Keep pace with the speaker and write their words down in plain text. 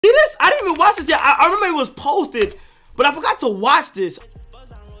this? I didn't even watch this yet. I remember it was posted, but I forgot to watch this.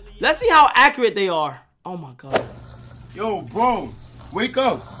 Let's see how accurate they are. Oh my god. Yo, bro, wake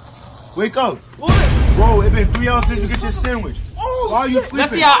up. Wake up. What? Bro, it's been 3 hours since you get your sandwich. Oh, why are you sleeping?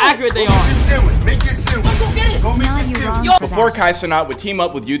 Let's see how accurate they are. Make your sandwich. Make your sandwich. Go get it. Go make your sandwich. Before Cenat would team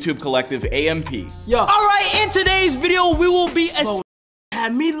up with YouTube collective AMP. Yo. Alright, in today's video, we will be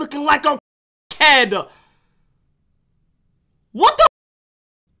had me looking like a kid. What the?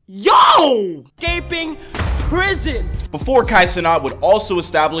 Yo! escaping prison. Before Cenat would also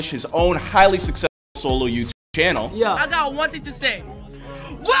establish his own highly successful solo YouTube channel. Yeah. I got one thing to say.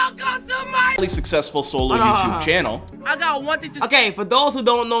 Welcome to my Highly successful solo YouTube channel. I got one thing to Okay, for those who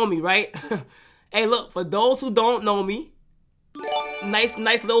don't know me, right? Hey, look, for those who don't know me, nice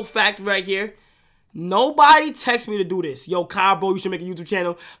little fact right here. Nobody texts me to do this. Yo, Kyle, bro, you should make a YouTube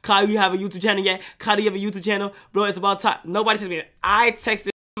channel. Kyle, you have a YouTube channel yet? Kyle, do you have a YouTube channel? Bro, it's about time. Nobody texts me. I texted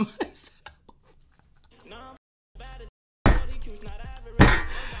myself.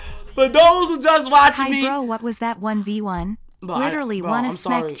 For those who just watching me. Hi, bro, what was that 1v1? Bro, Literally bro, wanna I'm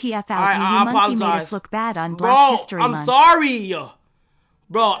smack sorry. TF out. I You monkey made apologize. us look bad on Black History I'm Month. sorry.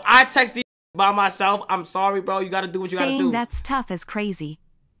 Bro, I texted by myself. I'm sorry, bro. You gotta do what you gotta Saying do. that's tough is crazy.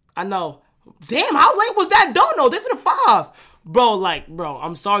 I know. Damn, how late was that? Don't know. This is the 5. Bro, like, bro,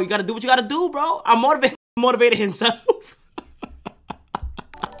 I'm sorry. You gotta do what you gotta do, bro. I'm motivated himself.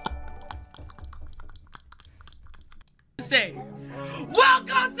 say.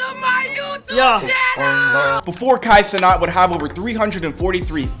 Welcome to my YouTube Yeah. channel. Before Cenat would have over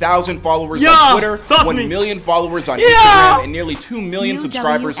 343,000 followers Yeah, on Twitter, trust 1 me. million followers on Yeah. Instagram, and nearly 2 million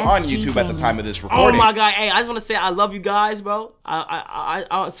subscribers on UWSG YouTube at the time of this Oh recording. my god, hey, I just want to say I love you guys, bro.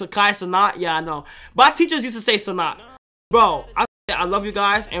 So Kai Cenat, yeah, I know. But our teachers used to say Cenat. Bro, I love you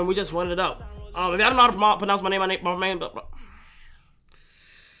guys, and we just running it up. If y'all don't know how to pronounce my name,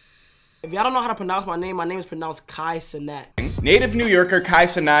 if y'all don't know how to pronounce my name is pronounced Kai Cenat. Native New Yorker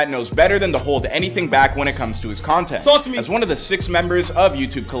Cenat knows better than to hold anything back when it comes to his content. Talk to me. As one of the 6 members of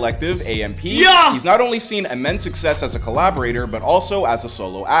YouTube collective AMP, Yeah. he's not only seen immense success as a collaborator, but also as a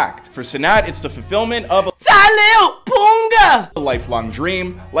solo act. For Cenat, it's the fulfillment of Talil Punga! a lifelong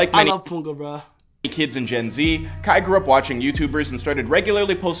dream. Like I many love Punga, bro. kids in Gen Z, Kai grew up watching YouTubers and started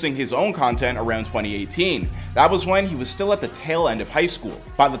regularly posting his own content around 2018. That was when he was still at the tail end of high school.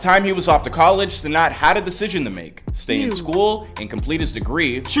 By the time he was off to college, Cenat had a decision to make: stay in school and complete his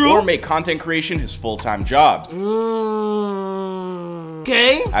degree, True. or make content creation his full-time job.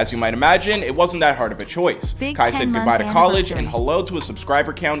 Okay. As you might imagine, it wasn't that hard of a choice. Big Kai said 10-month goodbye to college and anniversary. hello to a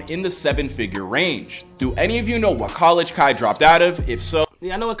subscriber count in the 7-figure range. Do any of you know what college Kai dropped out of? If so,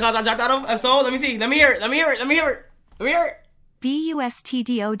 Yeah, I know what cause I dropped out of. So let me see. Let me hear it. Let me hear it. Let me hear it. Let me hear it.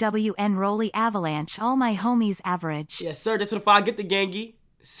 BUSTDOWN Rolly Avalanche. All my homies average. Yes, sir. That's to the 5. Get the gangy.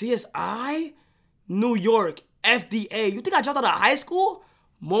 CSI, New York, FDA. You think I dropped out of high school?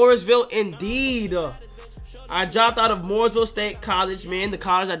 Morrisville, indeed. I dropped out of Morrisville State College, man. The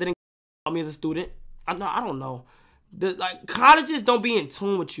college I didn't call me as a student. I don't know. Like colleges don't be in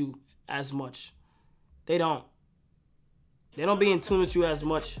tune with you as much. They don't. They don't be in tune with you as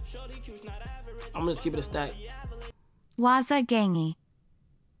much. I'm gonna just keep it a stack. Waza Gangy.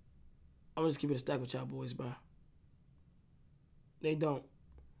 I'm gonna just keep it a stack with y'all boys, bro. They don't.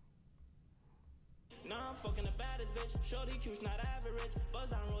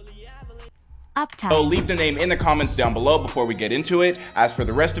 Uptown. so leave the name in the comments down below before we get into it. As for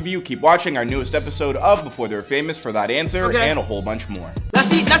the rest of you, keep watching our newest episode of Before They're Famous for that answer Okay. and a whole bunch more. Let's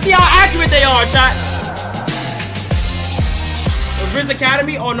see how accurate they are, chat. Riz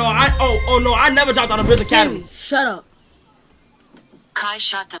Academy? Oh no, I never dropped out of Riz Academy. Shut up. Kai,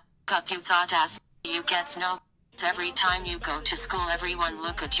 shut the f up, you thought ass. You gets no. Every time you go to school, everyone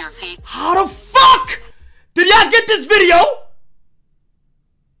look at your feet. How the fuck did y'all get this video?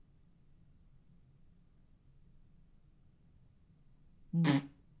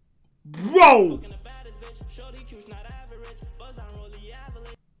 Bro,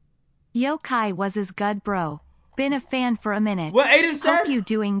 Yo Kai was his good bro. Been a fan for a minute. what Aiden said? Hope you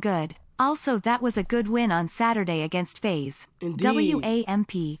doing good. Also, that was a good win on Saturday against FaZe. Indeed.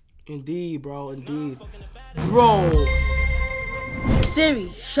 WAMP. Indeed, bro, indeed. Bro,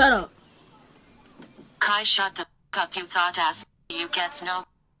 Siri, shut up. Kai, shut the f up, you thought ass. You gets no.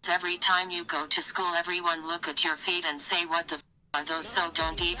 Every time you go to school, everyone look at your feet and say, what the f are those? So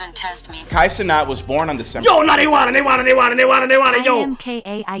don't even test me. Cenat was born on December yo, no, they want it, yo.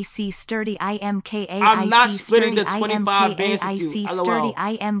 IMKAIC sturdy IMKAIC I'm not splitting the sturdy, 25 bands with you. IMKAIC LOL.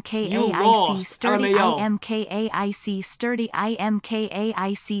 sturdy You IMKAIC lost. sturdy LMAO. IMKAIC sturdy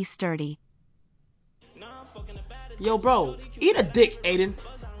IMKAIC sturdy. Yo, bro, eat a dick, Aiden.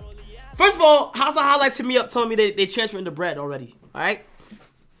 First of all, House of Highlights hit me up telling me they transferring the bread already. Alright?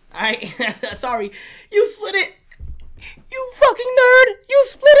 Alright? Sorry. You split it. You fucking nerd. You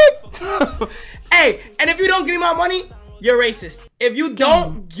split it. Hey, and if you don't give me my money, you're racist. If you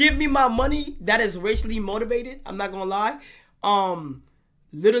don't give me my money that is racially motivated, I'm not gonna lie.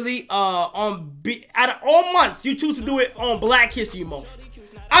 Literally, out of all months, you choose to do it on Black History Month.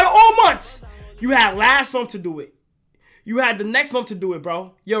 Out of all months, you had last month to do it. You had the next month to do it,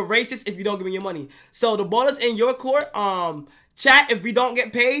 bro. You're racist if you don't give me your money. So the ball is in your court. Chat, if we don't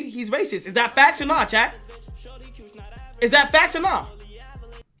get paid, he's racist. Is that facts or not, chat? Is that facts or not?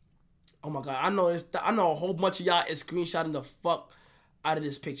 Oh my god, I know a whole bunch of y'all is screenshotting the fuck out of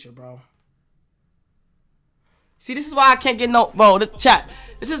this picture, bro. See, this is why I can't get no, bro. Chat.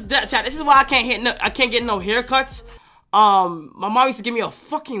 This is why I can't get no haircuts. My mom used to give me a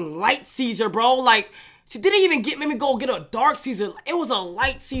fucking light Caesar, bro. Like, she didn't even make me go get a dark Caesar. It was a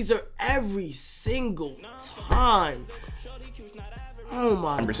light Caesar every single time. Oh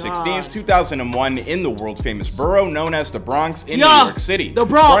my god. November 16th, 2001, in the world-famous borough known as the Bronx in New York City. The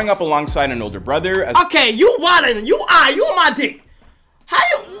Bronx. Growing up alongside an older brother. Okay, you wildin'. You on my dick. How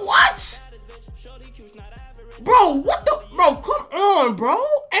you, what? Bro, what the, bro, come on, bro.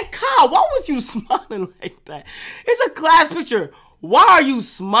 And Kyle, why was you smiling like that? It's a class picture. Why are you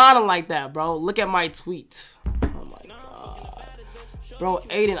smiling like that, bro? Look at my tweet. Oh my god. Bro,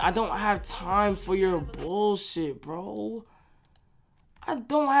 Aiden, I don't have time for your bullshit, bro. I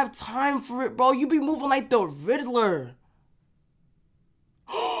don't have time for it, bro. You be moving like the Riddler.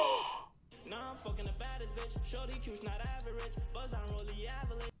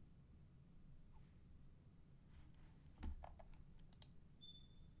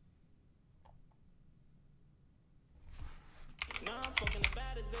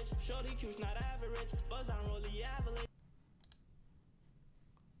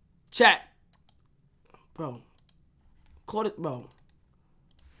 Chat. Bro. Call it, bro.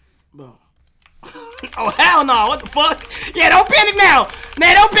 Bro. Oh, hell no. What the fuck? Yeah, don't panic now.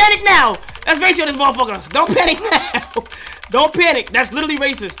 Man, don't panic now. Let's make sure this motherfucker. Don't panic now. Don't panic. That's literally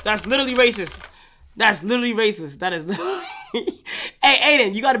racist. That's literally racist. That's literally racist. That is literally... Hey,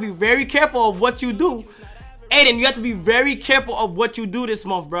 Aiden, you got to be very careful of what you do. Aiden, you have to be very careful of what you do this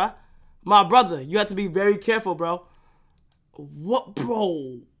month, bruh. My brother, you have to be very careful, bro. What,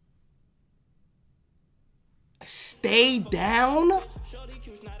 bro? Stay down?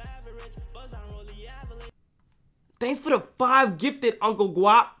 Thanks for the 5 gifted, Uncle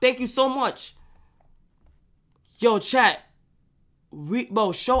Guap. Thank you so much. Yo, chat.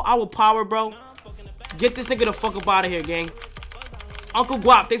 Bro, show our power, bro. Get this nigga the fuck up out of here, gang. Uncle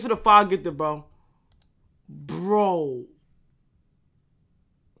Guap, thanks for the 5 gifted, bro. Bro.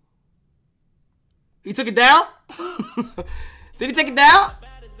 He took it down? Did he take it down?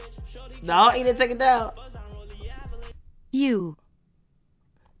 No, he didn't take it down. You.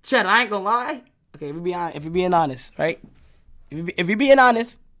 Chat, I ain't gonna lie. Okay, if you're being honest, right? If you're being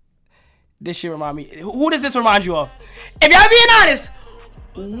honest, this shit remind me. Who does this remind you of? If y'all being honest,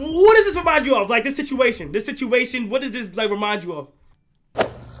 who does this remind you of? Like this situation, what does this like remind you of?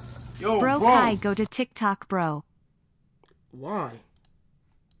 Yo, Bro, Kai, go to TikTok, bro. Why?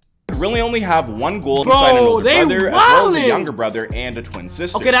 Really only have one goal Bro, beside an older they brother, as well as a wildin'. younger brother and a twin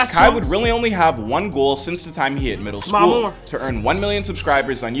sister. Okay, that's Kai true. would really only have one goal since the time he hit middle Smile school, more. to earn 1 million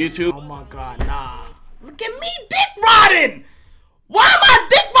subscribers on YouTube. Oh my god, nah. Look at me dick riding! Why am I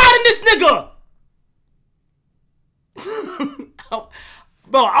dick riding this nigga?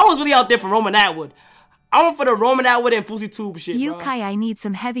 Bro, I was really out there for Roman Atwood. I went for the Roman Atwood and Fousey Tube shit, You, bro. Kai, I need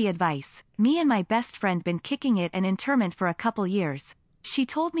some heavy advice. Me and my best friend been kicking it an interment for a couple years. She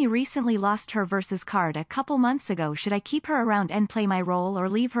told me recently lost her versus card a couple months ago. Should I keep her around and play my role or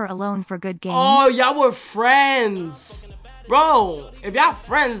leave her alone for good games? Oh, y'all were friends. Bro, if y'all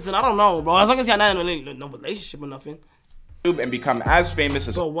friends, then I don't know, bro. As long as y'all not in no relationship or nothing. And become as famous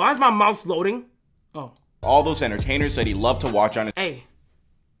as Bro, why is my mouse loading? Oh. all those entertainers that he loved to watch on his... Hey.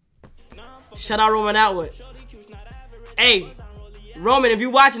 Shout out Roman Atwood. Hey. Roman, if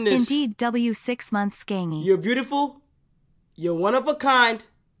you're watching this. Indeed, W 6 months gangy. You're beautiful. You're one of a kind.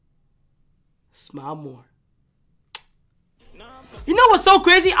 Smile more. You know what's so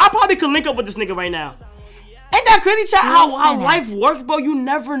crazy? I probably could link up with this nigga right now. Ain't that crazy, chat? How life works, bro? You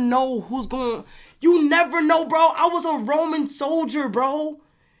never know who's going... You never know, bro. I was a Roman soldier, bro.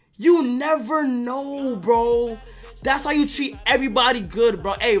 You never know, bro. That's how you treat everybody good,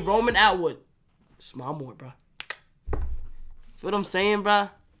 bro. Hey, Roman Atwood. Smile more, bro. Feel what I'm saying, bro?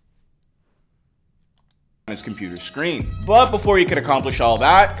 his computer screen. But before he could accomplish all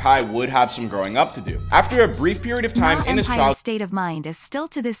that, Kai would have some growing up to do. After a brief period of time in his childhood, state of mind is still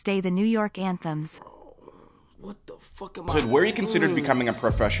to this day the New York anthems. What the fuck am I where he considered becoming a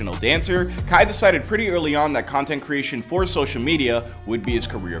professional dancer, Kai decided pretty early on that content creation for social media would be his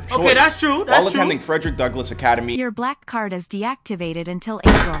career of choice. Okay, that's true. While attending Frederick Douglass Academy. Your black card is deactivated until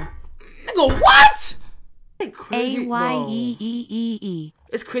April. Nigga, what? AYEEEE.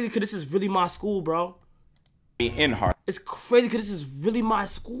 It's crazy because this is really my school, bro. In Harlem. It's crazy because this is really my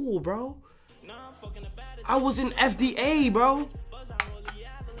school, bro. I was in FDA, bro.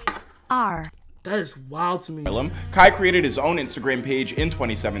 R. That is wild to me. Kai created his own Instagram page in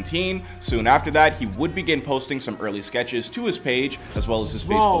 2017. Soon after that, he would begin posting some early sketches to his page, as well as his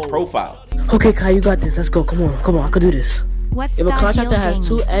Facebook profile. Okay, Kai, you got this. Let's go. Come on, I could do this. What's if a contractor has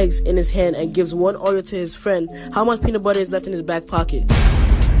 2 eggs in his hand and gives 1 Oreo to his friend, how much peanut butter is left in his back pocket?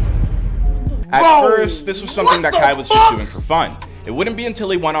 At first, this was something that Kai was just doing for fun. It wouldn't be until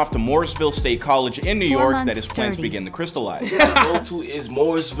he went off to Morrisville State College in New York that his plans began to crystallize. Go to is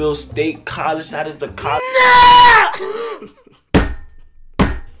Morrisville State College. That is the college.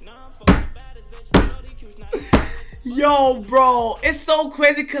 Yo, bro, it's so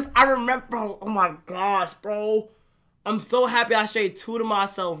crazy because I remember, bro. Oh my gosh, bro. I'm so happy I stayed true to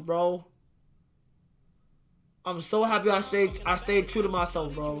myself, bro. I'm so happy I stayed true to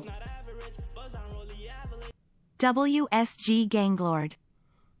myself, bro. WSG Ganglord.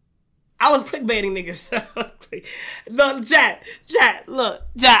 I was clickbaiting niggas. Look, chat, look,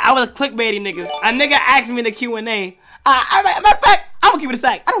 chat, I was clickbaiting niggas. A nigga asked me in the Q&A. Matter of fact, I'm gonna keep it a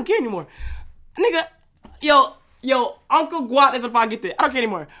sack. I don't care anymore. Nigga, yo, Uncle Guap is about to get there. I don't care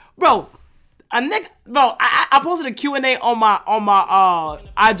anymore. Bro, a nigga, bro, I posted a Q&A on my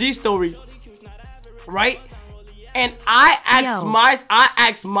IG story, right? And I asked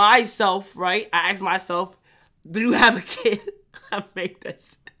myself, right? I asked myself, do you have a kid? I made that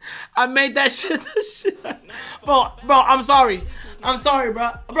shit. Bro, I'm sorry, bro.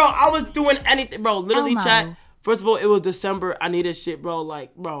 Bro, I was doing anything, bro. Literally, chat. First of all, it was December. I needed shit, bro.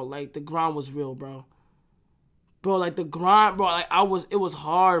 Like the grind was real, bro. Bro, like the grind, bro. Like it was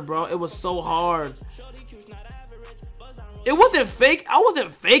hard, bro. It was so hard. It wasn't fake. I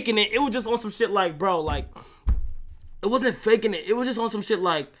wasn't faking it. It was just on some shit like, bro, like, it wasn't faking it. It was just on some shit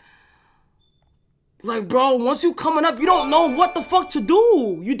like, bro, once you coming up, you don't know what the fuck to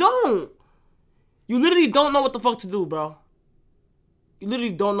do. You don't. You literally don't know what the fuck to do, bro. You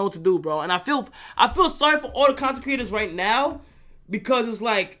literally don't know what to do, bro. And I feel sorry for all the content creators right now because it's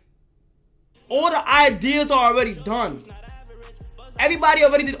like all the ideas are already done. Everybody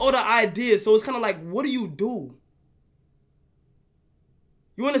already did all the ideas, so it's kind of like, what do you do?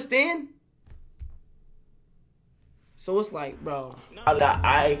 You understand? So it's like, bro, that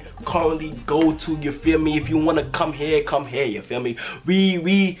I currently go to, you feel me? If you want to come here, you feel me?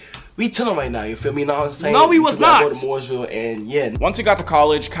 We chilling right now, you feel me? You know what I'm saying? No, we was not. Go to Mooresville and yeah. Once he got to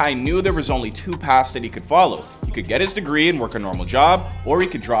college, Kai knew there was only 2 paths that he could follow. He could get his degree and work a normal job, or he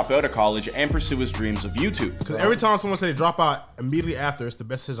could drop out of college and pursue his dreams of YouTube. Because every time someone say they drop out immediately after, it's the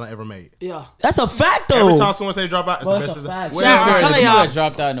best decision I ever made. Yeah. That's a fact, though. Every time someone say they drop out, it's the best decision. I'm The telling people y'all. that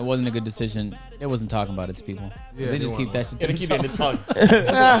dropped out and it wasn't a good decision, they wasn't talking about it to people. Yeah, they just keep that shit to themselves.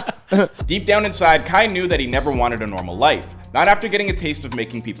 Deep down inside, Kai knew that he never wanted a normal life, not after getting a taste of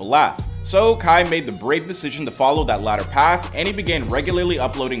making people laugh. So Kai made the brave decision to follow that latter path, and he began regularly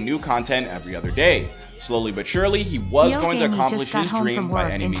uploading new content every other day. Slowly but surely, he was going to accomplish his dream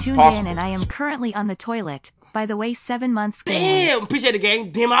by any means possible. And I am currently on the toilet. By the way, 7 months. Damn, appreciate the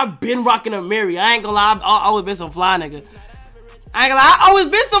gang. Damn, I've been rocking a Mary. I ain't gonna lie, I always been some fly nigga. I ain't gonna lie, I always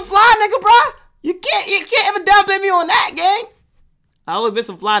been some fly nigga, bro. You can't ever downplay me on that, gang. I always been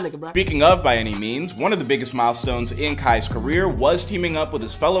some fly nigga, bro. Speaking of by any means, one of the biggest milestones in Kai's career was teaming up with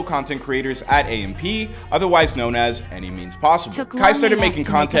his fellow content creators at AMP, otherwise known as Any Means Possible. Kai started making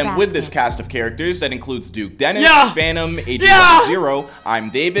content with this cast of characters that includes Duke Dennis, Phantom, Agent Zero,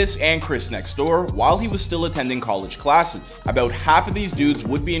 I'm Davis, and Chris Next Door, while he was still attending college classes. About half of these dudes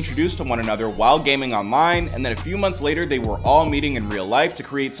would be introduced to one another while gaming online, and then a few months later they were all meeting in real life to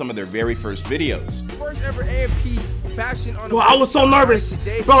create some of their very first videos. First ever AMP fashion on. Bro, I was so nervous.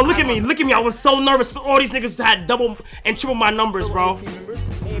 Bro, look at me. I was so nervous. All these niggas had double and triple my numbers, bro.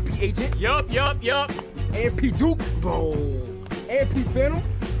 AMP Agent. Yup. AMP Duke. Bro. AMP Phantom.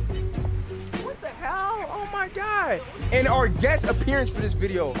 What the hell? Oh my god. And our guest appearance for this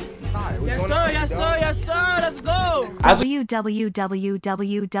video. Hi, Yes, sir. Let's go. www.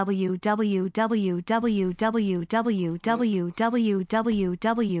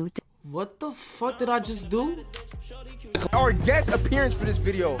 What the fuck did I just do? Our guest appearance for this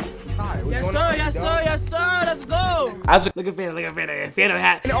video. Hi, Yes, sir. Yes, sir. Yes, sir. Let's go. Look at Phantom. Look at Phantom. Phantom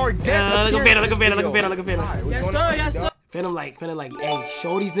hat. And our guest Look at Phantom. Look at Phantom. Look at video. Phantom. Look at Phantom. Hi, Yes, sir. Yes, sir. Phantom like, hey,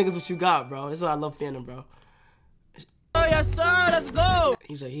 show these niggas what you got, bro. This is why I love Phantom, bro. Yes, sir. Let's go.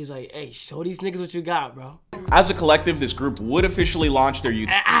 He's like, hey, show these niggas what you got, bro. As a collective, this group would officially launch their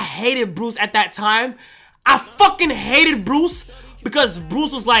YouTube. I hated Bruce at that time. I fucking hated Bruce because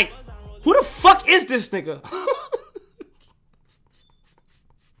Bruce was like, who the fuck is this nigga?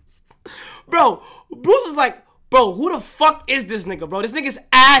 Bro, Bruce is like, bro, who the fuck is this nigga, bro? This nigga's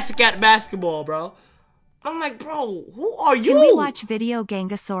ass at basketball, bro. I'm like, bro, who are you? Can we watch video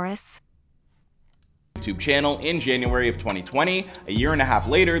Gangosaurus? YouTube channel in January of 2020. A year and a half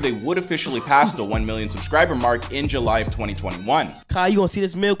later, they would officially pass the 1 million subscriber mark in July of 2021. Kyle, you gonna see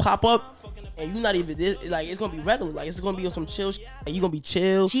this meal pop up, and you not even like it's gonna be regular, like it's gonna be on some chill shit. And you gonna be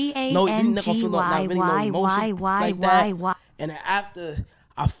chill. No, you never gonna feel not really no emotions like that. And then after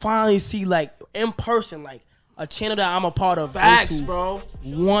I finally see like in person, like a channel that I'm a part of. Facts, bro.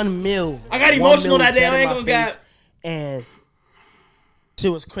 1 mil. I got emotional that day. I ain't gonna get. And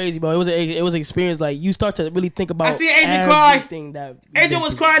shit was crazy, bro. It was an experience. Like you start to really think about. I see Asian cry. Asian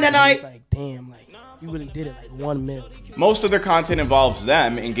was crying that night. Like damn, like you really did it. Like 1 mil. Most of their content involves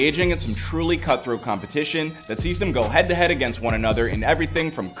them engaging in some truly cutthroat competition that sees them go head to head against one another in everything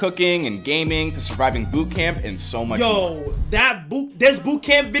from cooking and gaming to surviving boot camp and so much more. Yo, this boot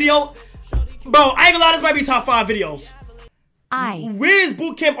camp video, bro, I ain't gonna lie, this might be top 5 videos. Where's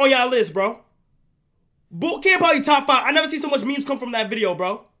boot camp on y'all list, bro? Boot camp probably top 5. I never see so much memes come from that video,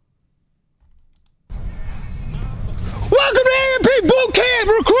 bro. Welcome to AMP Boot Camp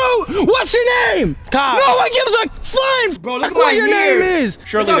Recruit. What's your name? Kyle. No one gives a flying bro. Look at what your name is.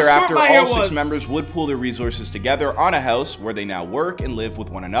 Shortly thereafter, all 6 members would pool their resources together on a house where they now work and live with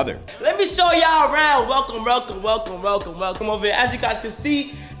one another. Let me show y'all around. Welcome, welcome, welcome, welcome, welcome over here. As you guys can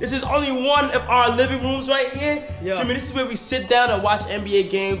see, this is only one of our living rooms right here. Yeah. I mean, this is where we sit down and watch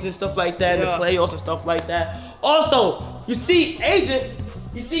NBA games and stuff like that, and the playoffs and stuff like that. Also, you see Agent.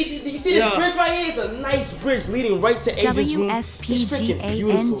 You see this bridge right here? It's a nice bridge leading right to Agent's room. It's freaking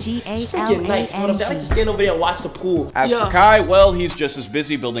beautiful. It's freaking nice. You know what I'm saying? I like to stand over there and watch the pool. As for Kai, well, he's just as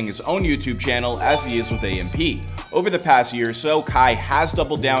busy building his own YouTube channel as he is with AMP. Over the past year or so, Kai has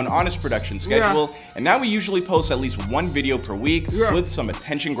doubled down on his production schedule, and now he usually posts at least 1 video per week with some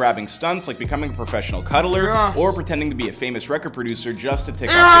attention-grabbing stunts like becoming a professional cuddler or pretending to be a famous record producer just to tick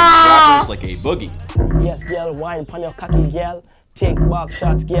off famous rappers like A Boogie. Yes, girl, wine pon your cocky, girl. Take back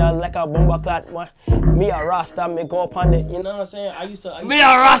shots, girl, like a bomber clat. Me a Rasta, me go upon it. You know what I'm saying? I used to. Me a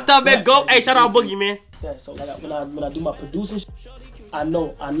Rasta, me go. Hey, shout out Boogie, man. Yeah, so like when I do my producing, I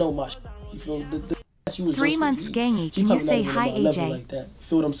know my. You feel the she was 3 months, Gangy. Can you say hi, AJ? Like that. You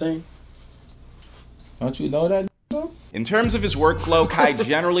feel what I'm saying? Don't you know that? In terms of his workflow, Kai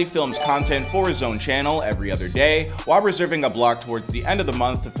generally films content for his own channel every other day, while reserving a block towards the end of the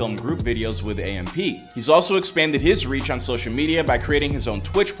month to film group videos with AMP. He's also expanded his reach on social media by creating his own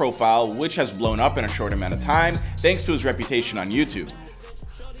Twitch profile, which has blown up in a short amount of time, thanks to his reputation on YouTube.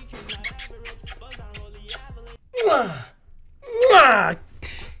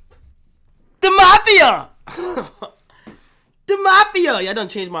 The Mafia! The Mafia! Y'all done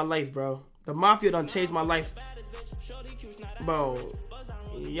changed my life, bro. The Mafia done changed my life. Bro,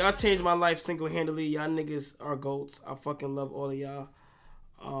 y'all changed my life single-handedly. Y'all niggas are goats. I fucking love all of y'all.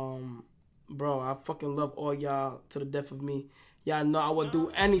 Bro, I fucking love all y'all to the death of me. Y'all know I would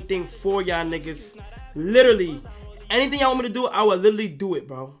do anything for y'all niggas. Literally. Anything y'all want me to do, I would literally do it,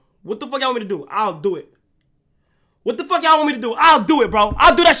 bro. What the fuck y'all want me to do? I'll do it. What the fuck y'all want me to do? I'll do it, bro.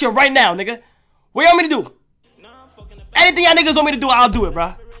 I'll do that shit right now, nigga. What y'all want me to do? Anything y'all niggas want me to do, I'll do it,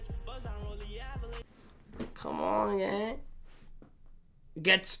 bro. Come on, yeah.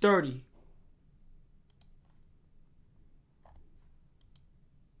 Get sturdy.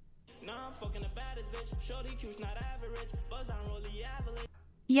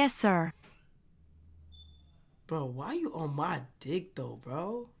 Yes, sir. Bro, why you on my dick though,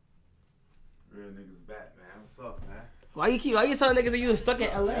 bro? Real niggas back, man. What's up, man? Why you telling niggas that you was stuck in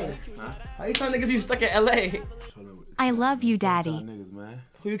LA? Huh? Why you telling niggas you stuck in LA? I love you, daddy. Niggas, man.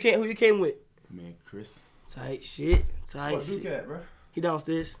 Who you came with? Man, Chris. Tight shit. Tight What shit. Duke at, bro? He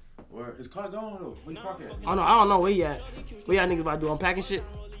downstairs. Where is car going though? Where you park at? I don't know where he at. Where y'all niggas about to do? Unpacking shit?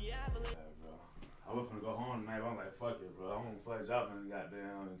 Yeah, bro. I was finna go home tonight, but I'm like, fuck it, bro. I'm gonna fly dropping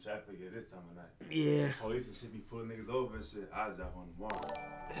goddamn in traffic at this time of night. Yeah. Police and shit be pulling niggas over and shit. I'll drop on tomorrow.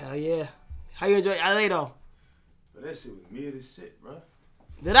 Hell yeah. How you enjoy LA though? But that shit was mid as shit, bro.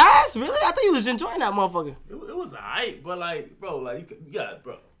 Did I ask? Really? I thought you was enjoying that motherfucker. It was alright, but like, bro, like you got,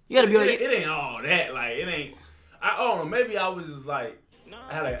 bro. You gotta be like, it ain't all that. Like, it ain't. I don't know. Maybe I was just like,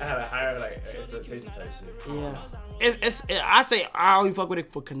 I had a higher like expectation type shit. Yeah. I say I only fuck with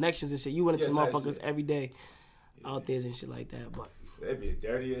it for connections and shit. You went into motherfuckers shit. every day out there and shit like that, but That'd be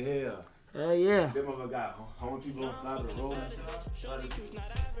dirty as hell. Hell yeah. Them motherfuckers got homeless people on the side of the road and shit.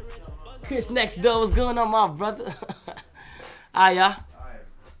 Chris next door, what's going on, my brother? Yeah.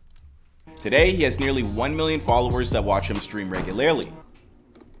 Today, he has nearly 1 million followers that watch him stream regularly.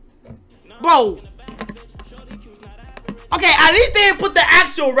 Bro. Okay, at least they didn't put the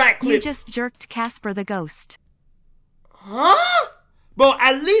actual rat clip. You just jerked Casper the ghost. Huh? Bro,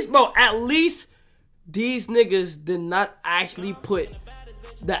 at least these niggas did not actually put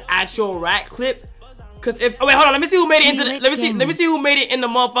the actual rat clip. Cause if wait, hold on, let me see who made it into the, let me see who made it in the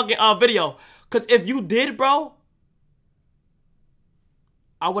motherfucking video. Cause if you did, bro,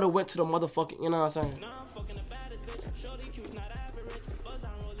 I would have went to the motherfucking, you know what I'm saying?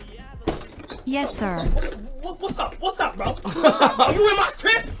 Yes, sir. What's up? What's up, bro? What's up, bro? You in my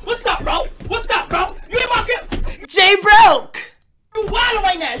crib? What's up, bro? What's up, bro? You in my crib? Jay broke. You wildin'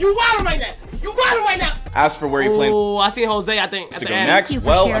 right now. You wildin' right now. You wildin' right now. As for where he plans Oh, I see Jose, I think. to go next,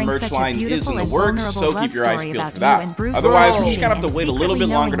 well, a merch line is in the works, so keep your eyes peeled for that. Bruce Otherwise, we're Wayne just gonna have to wait a little bit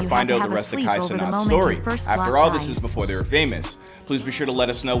secretly longer to knowing find you out had the to rest of have Kai a sleep over the Cenat's moment story. you first After locked all, this eyes. is before they were famous. Please be sure to let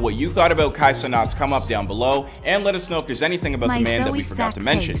us know what you thought about Kai Cenat's come up down below, and let us know if there's anything about My the man that Zoe we forgot to Stack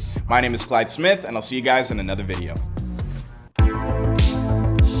mention. face. My name is Clyde Smith, and I'll see you guys in another video.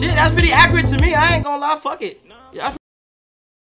 Shit, that's pretty accurate to me. I ain't gonna lie, fuck it. Yeah,